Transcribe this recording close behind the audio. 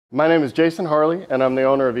My name is Jason Harley, and I'm the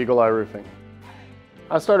owner of Eagle Eye Roofing.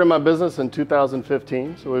 I started my business in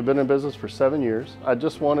 2015, so we've been in business for 7 years. I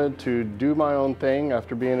just wanted to do my own thing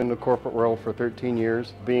after being in the corporate world for 13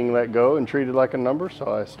 years, being let go and treated like a number,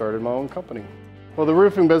 so I started my own company. Well, the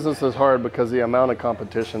roofing business is hard because of the amount of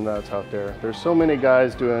competition that's out there. There's so many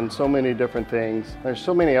guys doing so many different things. There's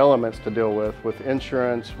so many elements to deal with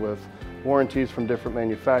insurance, with warranties from different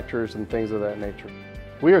manufacturers and things of that nature.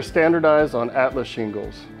 We are standardized on Atlas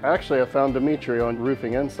shingles. Actually, I found Dimitri on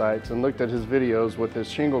Roofing Insights and looked at his videos with his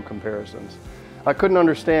shingle comparisons. I couldn't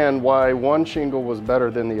understand why one shingle was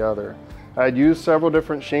better than the other. I'd used several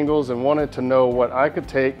different shingles and wanted to know what I could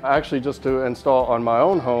take actually just to install on my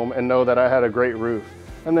own home and know that I had a great roof,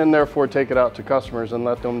 and then therefore take it out to customers and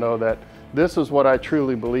let them know that this is what I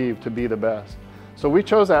truly believe to be the best. So we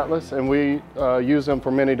chose Atlas, and we use them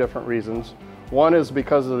for many different reasons. One is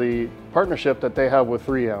because of the partnership that they have with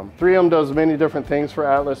 3M. 3M does many different things for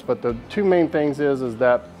Atlas, but the two main things is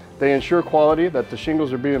that they ensure quality, that the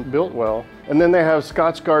shingles are being built well, and then they have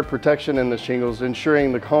Scotchgard protection in the shingles,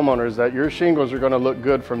 ensuring the homeowners that your shingles are going to look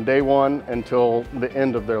good from day one until the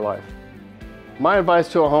end of their life. My advice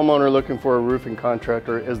to a homeowner looking for a roofing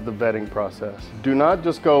contractor is the vetting process. Do not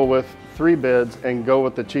just go with 3 bids and go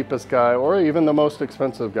with the cheapest guy or even the most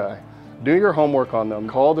expensive guy. Do your homework on them.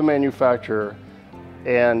 Call the manufacturer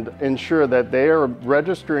and ensure that they are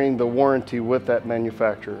registering the warranty with that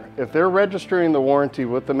manufacturer. If they're registering the warranty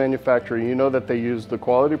with the manufacturer, you know that they use the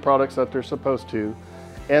quality products that they're supposed to,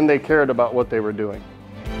 and they cared about what they were doing.